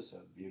of the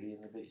episode, Beauty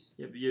and the Beast.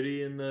 Yeah,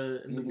 Beauty and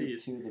the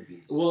Beast. To the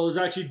Beast. Well, it was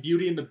actually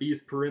Beauty and the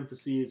Beast,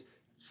 parentheses,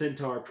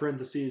 Centaur,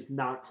 parentheses,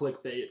 not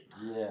clickbait.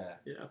 Yeah.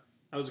 Yeah.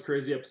 That was a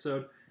crazy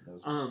episode. That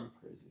was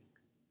crazy.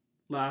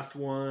 Last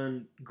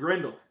one,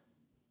 Grendel.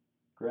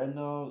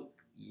 Grendel,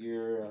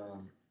 you're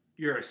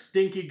a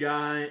stinky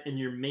guy and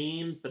you're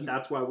mean, but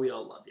that's why we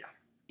all love you.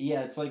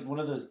 Yeah, it's like one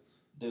of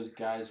those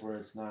guys where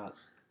it's not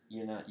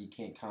you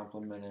can't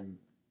compliment him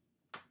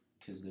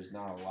because there's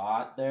not a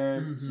lot there.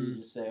 Mm-hmm. So you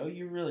just say, "Oh,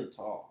 you're really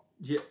tall."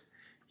 Yeah,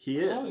 he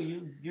is. Oh,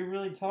 you're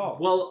really tall.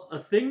 Well, a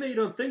thing that you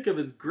don't think of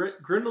is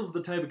Grendel's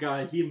the type of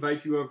guy. He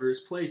invites you over to his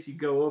place. You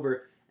go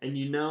over. And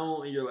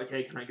you're like,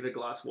 hey, can I get a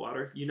glass of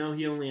water? You know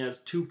he only has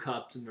 2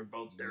 cups and they're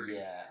both dirty.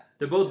 Yeah.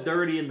 They're both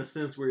dirty in the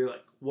sense where you're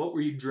like, what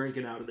were you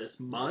drinking out of this?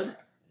 Mud?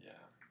 Yeah.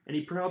 And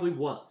he probably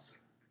was.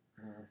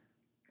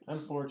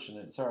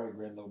 Unfortunate. Sorry,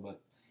 Grendel, but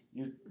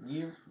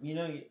you're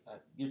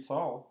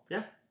tall.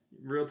 Yeah,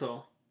 real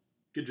tall.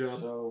 Good job.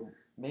 So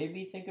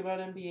maybe think about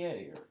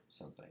NBA or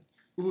something.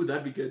 Ooh,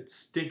 that'd be good.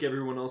 Stink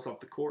everyone else off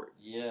the court.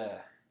 Yeah.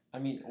 I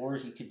mean, or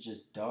he could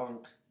just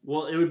dunk.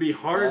 Well, it would be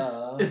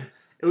hard.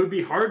 It would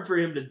be hard for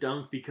him to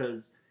dunk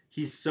because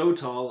he's so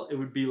tall. It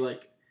would be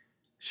like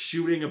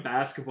shooting a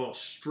basketball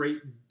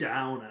straight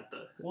down at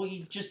the... Well,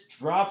 he just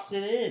drops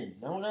it in.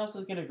 No one else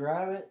is going to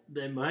grab it.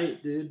 They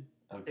might, dude.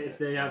 Okay. If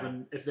they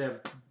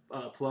have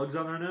plugs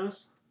on their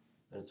nose.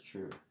 That's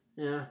true.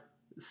 Yeah.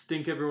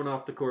 Stink everyone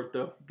off the court,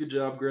 though. Good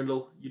job,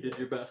 Grendel. You did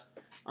your best.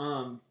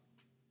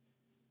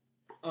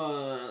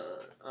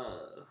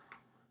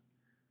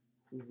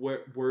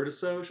 Word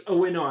association. Oh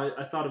wait, no.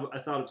 I thought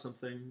of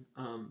something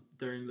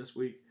during this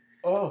week.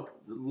 Oh,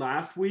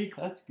 last week.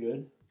 That's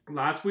good.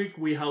 Last week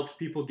we helped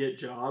people get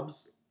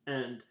jobs,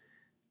 and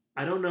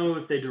I don't know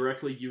if they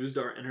directly used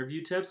our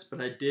interview tips, but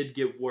I did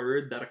get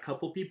word that a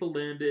couple people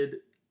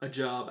landed a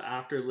job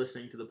after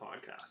listening to the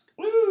podcast.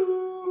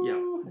 Woo! Yeah,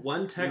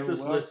 one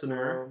Texas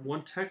listener.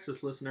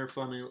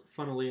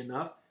 Funnily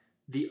enough,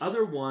 the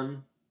other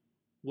one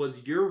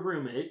was your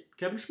roommate,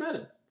 Kevin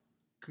Schmedden.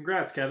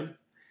 Congrats, Kevin.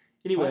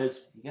 Anyways,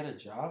 what? You got a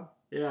job?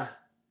 Yeah.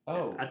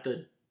 Oh. At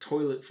the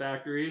toilet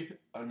factory.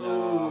 Oh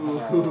no!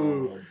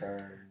 Oh,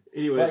 burn.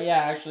 Anyways, but yeah,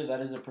 actually,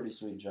 that is a pretty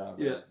sweet job.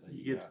 Yeah,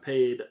 he gets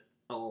paid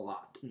a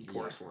lot in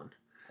porcelain.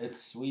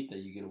 It's sweet that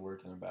you get to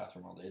work in a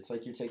bathroom all day. It's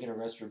like you're taking a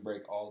restroom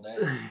break all day.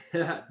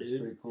 Yeah, it's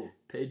dude. Pretty cool.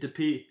 Paid to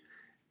pee.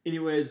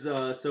 Anyways,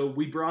 so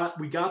we got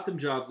them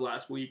jobs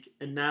last week,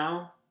 and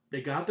now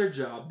they got their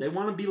job. They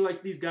want to be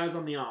like these guys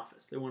on The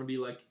Office. They want to be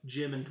like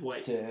Jim and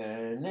Dwight. I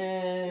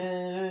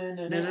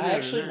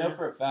actually know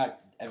for a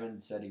fact Evan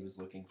said he was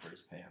looking for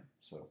his Pam.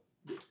 So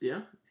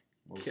yeah,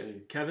 we'll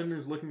see. Kevin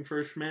is looking for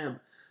a schmam.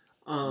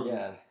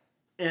 Yeah.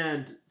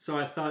 And so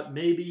I thought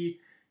maybe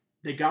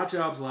they got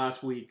jobs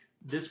last week.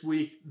 This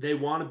week they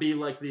want to be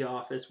like The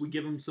Office. We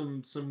give them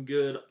some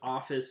good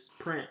office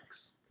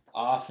pranks.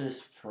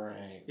 Office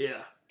pranks.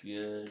 Yeah.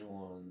 Good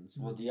ones.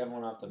 Well, do you have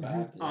one off the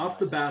bat? Off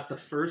the bat, the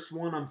first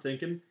one I'm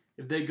thinking,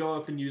 if they go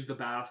up and use the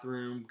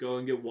bathroom, go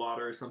and get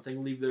water or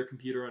something, leave their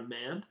computer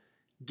unmanned,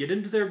 get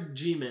into their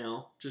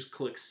Gmail, just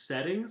click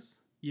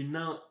settings. You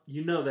know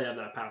they have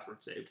that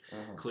password saved.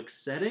 Uh-huh. Click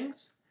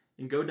settings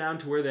and go down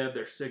to where they have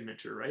their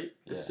signature, right?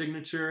 The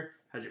signature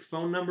has your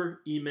phone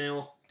number,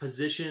 email,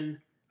 position,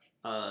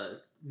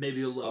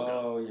 maybe a logo.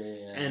 Oh,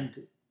 yeah.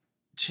 And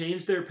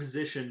change their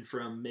position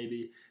from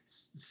maybe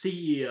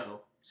CEO.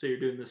 So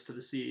you're doing this to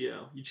the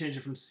CEO. You change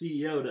it from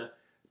CEO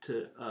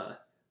to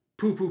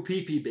poo poo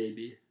pee pee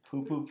baby.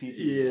 Poo poo pee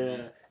pee. Yeah.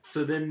 Baby.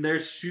 So then they're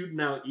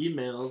shooting out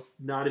emails,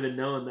 not even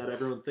knowing that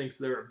everyone thinks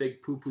they're a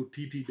big poo poo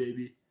pee pee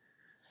baby.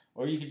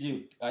 Or you could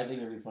do. I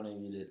think it'd be funny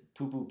if you did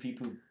poo poo pee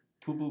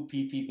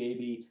pee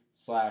baby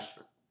 /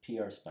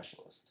 PR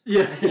specialist.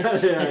 Yeah.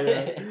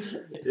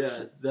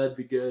 Yeah, that'd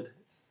be good.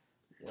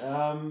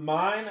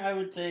 Mine, I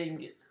would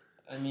think.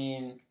 I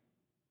mean.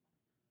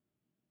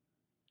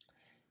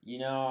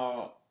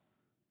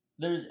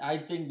 I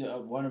think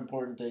one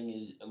important thing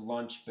is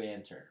lunch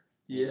banter.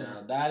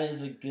 Yeah. That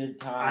is a good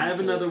time. I have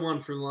another one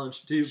for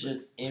lunch, too.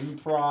 Just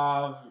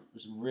improv,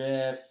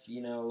 riff, a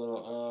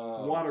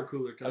little... water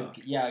cooler talk.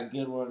 A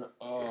good one.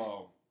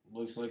 Oh,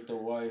 looks like the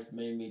wife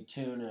made me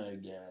tuna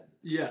again.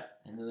 Yeah.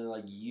 And then they're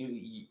like,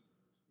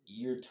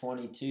 you're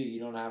 22. You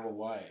don't have a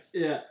wife.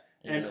 Yeah.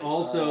 And like,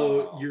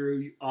 also,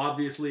 you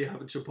obviously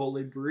have a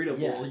Chipotle burrito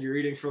bowl you're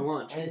eating for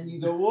lunch. And you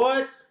go,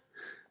 what?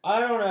 I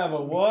don't have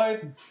a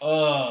wife.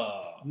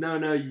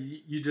 No,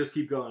 you just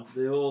keep going.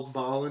 The old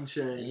ball and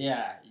chain.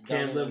 Yeah.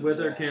 Can't live with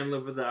her, can't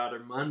live without her.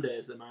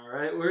 Mondays, am I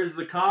right? Where's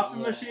the coffee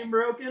machine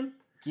broken?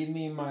 Give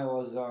me my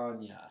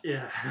lasagna.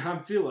 Yeah, I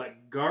feel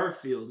like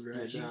Garfield right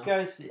now. Did you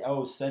guys see,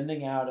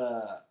 sending out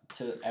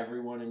to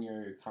everyone in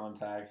your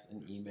contacts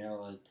an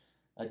email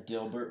a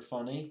Dilbert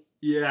funny?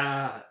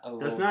 Yeah,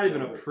 that's not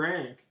even a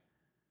prank.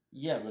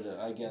 Yeah, but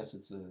I guess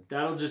it's a...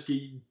 That'll just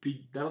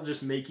that'll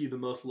just make you the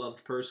most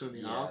loved person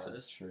in the office.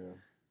 That's true.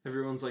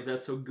 Everyone's like,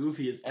 that's so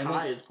goofy, his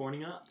tie is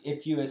pointing up.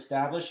 If you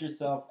establish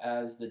yourself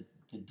as the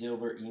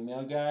Dilbert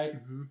email guy,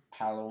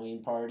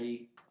 Halloween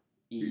party,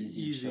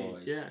 easy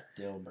choice. Yeah.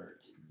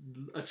 Dilbert.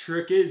 A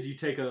trick is you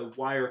take a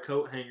wire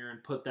coat hanger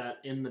and put that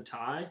in the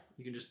tie.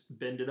 You can just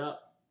bend it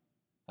up.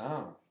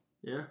 Oh.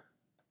 Yeah.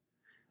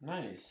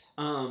 Nice.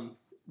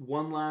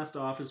 One last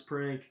office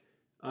prank.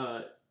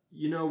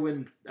 You know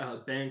when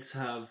banks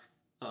have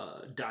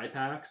die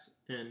packs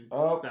and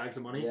bags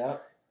of money? Yeah.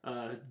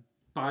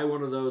 Buy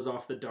one of those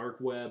off the dark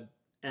web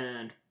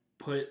and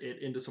put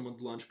it into someone's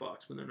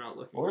lunchbox when they're not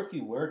looking. Or if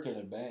you work in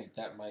a bank,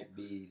 that might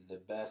be the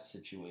best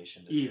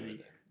situation to do Easy.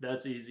 it.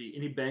 That's easy.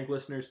 Any bank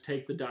listeners,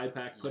 take the die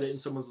pack, put it in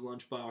someone's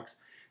lunchbox.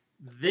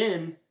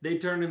 Then they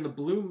turn in the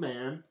Blue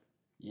Man.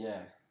 Yeah.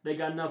 They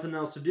got nothing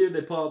else to do.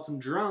 They pull out some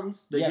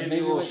drums. They give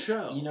you a little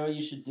show. You know what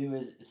you should do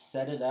is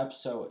set it up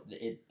so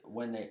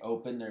when they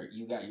open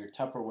you got your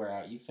Tupperware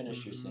out. You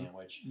finished your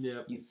sandwich.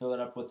 Yep. You fill it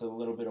up with a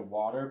little bit of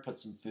water, put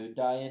some food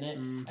dye in it,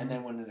 and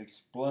then when it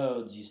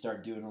explodes, you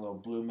start doing a little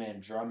Blue Man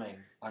drumming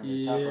on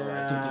your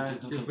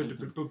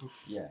Tupperware.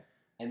 Yeah.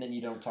 And then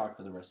you don't talk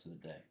for the rest of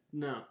the day.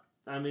 No.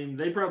 I mean,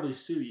 they probably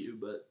sue you,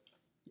 but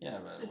yeah,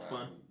 man, it's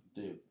fun.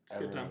 Dude, it's a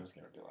good time. Everyone's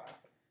going to be laughing.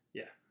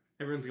 Yeah.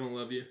 Everyone's going to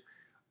love you.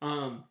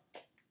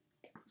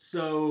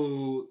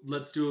 So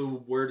let's do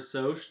a word of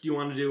Soch. Do you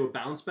want to do a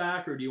bounce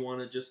back or do you want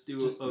to just do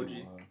an OG?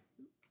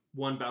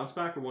 One bounce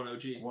back or one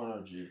OG? One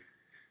OG.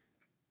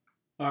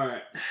 All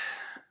right.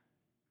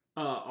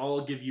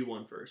 I'll give you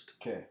one first.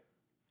 Okay.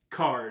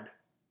 Card.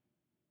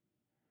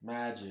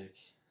 Magic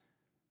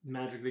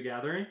the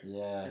Gathering?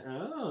 Yeah.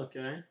 Oh,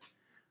 okay.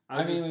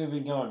 I mean, we've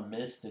been going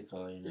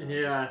mystical, you know.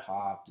 Yeah. It just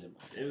popped in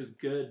my head. It was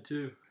good,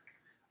 too.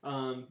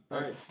 All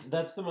right.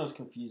 That's the most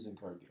confusing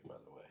card game, by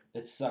the way.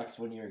 It sucks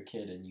when you're a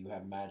kid and you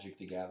have Magic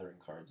the Gathering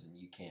cards and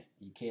you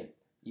can't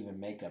even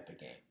make up a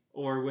game.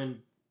 Or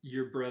when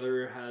your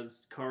brother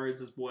has cards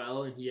as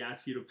well and he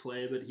asks you to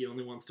play, but he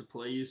only wants to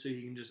play you so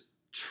he can just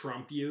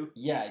trump you.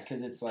 Yeah,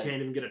 because it's like...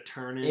 Can't even get a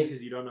turn in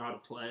because you don't know how to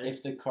play.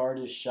 If the card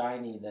is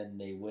shiny, then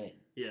they win.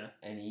 Yeah.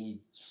 And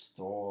he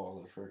stole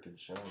all the freaking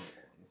shiny ones.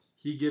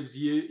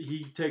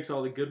 He takes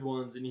all the good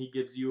ones and he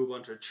gives you a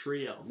bunch of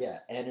tree elves. Yeah,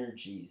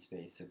 energies,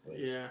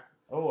 basically. Yeah.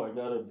 Oh, I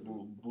got a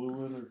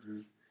blue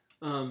energy.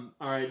 All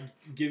right.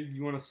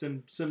 You want to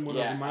send one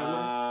over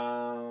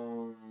my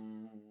way?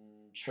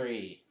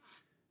 Tree.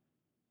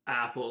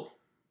 Apple.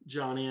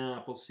 Johnny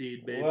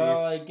Appleseed, baby.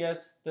 Well, I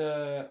guess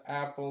the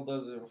apple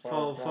doesn't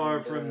fall far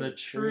from the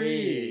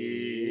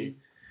tree.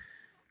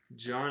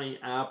 Johnny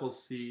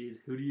Appleseed.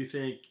 Who do you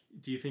think?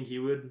 Do you think he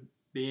would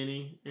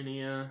be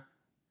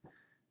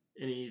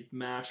any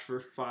match for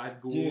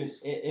 5 ghouls? Dude,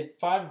 if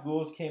 5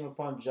 ghouls came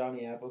upon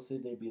Johnny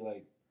Appleseed, they'd be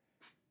like,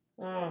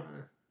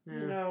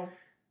 you know.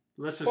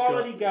 Let's just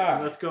quality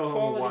guy. Let's go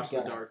home and watch The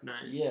Dark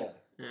Knight. Yeah.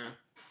 Yeah.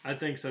 I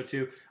think so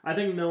too. I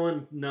think no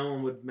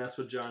one would mess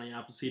with Johnny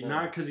Appleseed. No.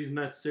 Not because he's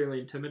necessarily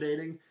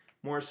intimidating.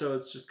 More so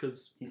it's just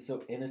because he's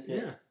so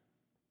innocent. Yeah.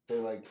 They're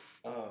like,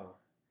 oh.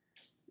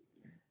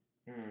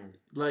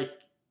 Like,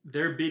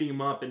 they're beating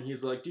him up and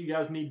he's like, do you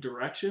guys need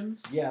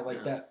directions? Yeah,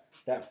 like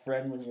that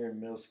friend when you're in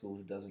middle school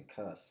who doesn't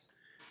cuss.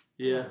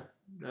 Yeah,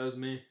 that was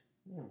me.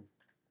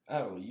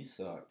 Oh, you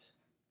sucked.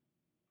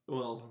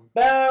 Well.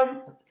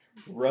 BAM!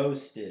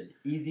 Roasted.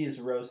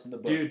 Easiest roast in the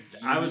book. Dude,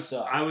 I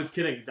was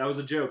kidding. That was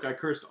a joke. I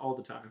cursed all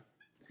the time.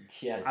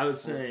 Yeah. I was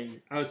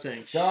saying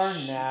darn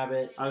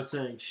nabbit. I was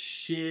saying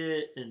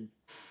shit and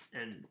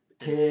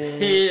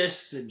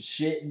piss and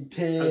shit and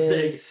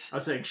piss. I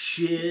was saying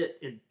shit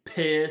and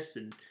piss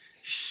and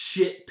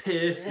shit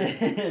piss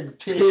and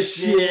piss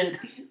shit.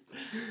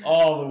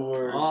 All the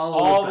words.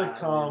 All the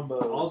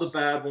combos. All the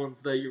bad ones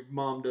that your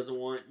mom doesn't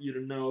want you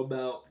to know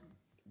about.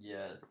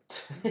 Yeah.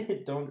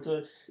 Don't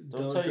tell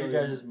your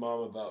guys' mom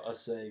about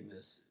us saying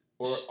this.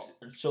 Or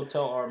she'll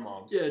tell our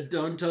moms. Yeah,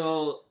 don't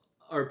tell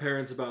our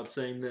parents about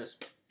saying this.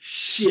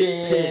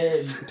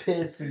 Shit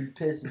piss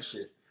and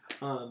shit.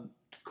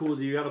 Cool,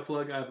 do you got a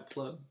plug? I have a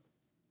plug.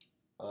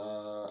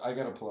 I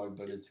got a plug,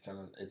 but it's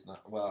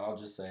not. Well, I'll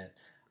just say it.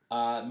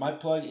 My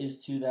plug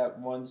is to that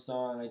one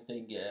song, I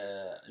think,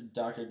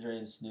 Dr. Dre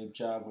and Snoop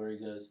Dogg, where he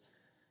goes,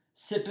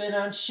 sipping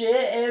on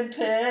shit and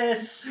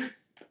piss.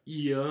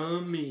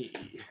 Yummy.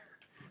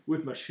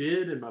 with my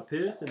shit and my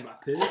piss and my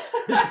piss.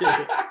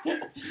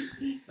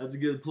 That's a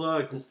good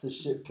plug. It's the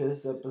shit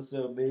piss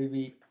episode,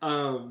 baby.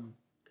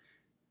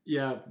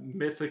 Yeah,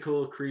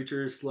 mythical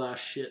creatures /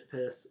 shit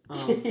piss.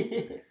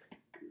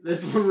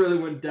 This one really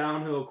went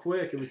downhill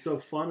quick. It was so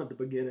fun at the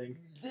beginning.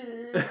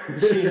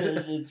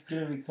 It's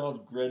gonna be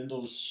called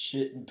Grendel's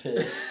shit and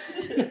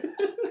piss.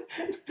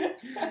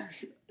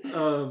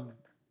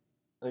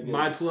 Okay.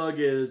 My plug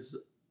is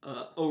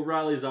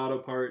O'Reilly's Auto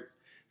Parts.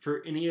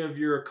 For any of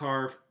your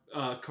car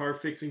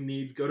fixing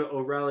needs, go to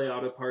O'Reilly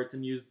Auto Parts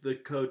and use the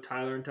code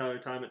Tyler and Tyler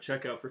Time at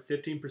checkout for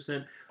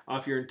 15%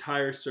 off your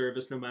entire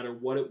service, no matter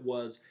what it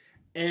was.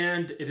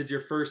 And if it's your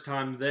first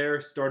time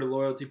there, start a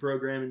loyalty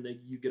program and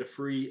you get a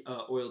free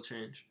oil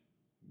change.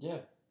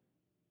 Yeah.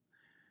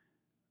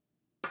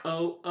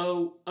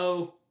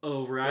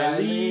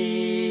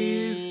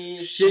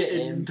 O'Reilly's shit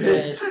and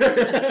piss.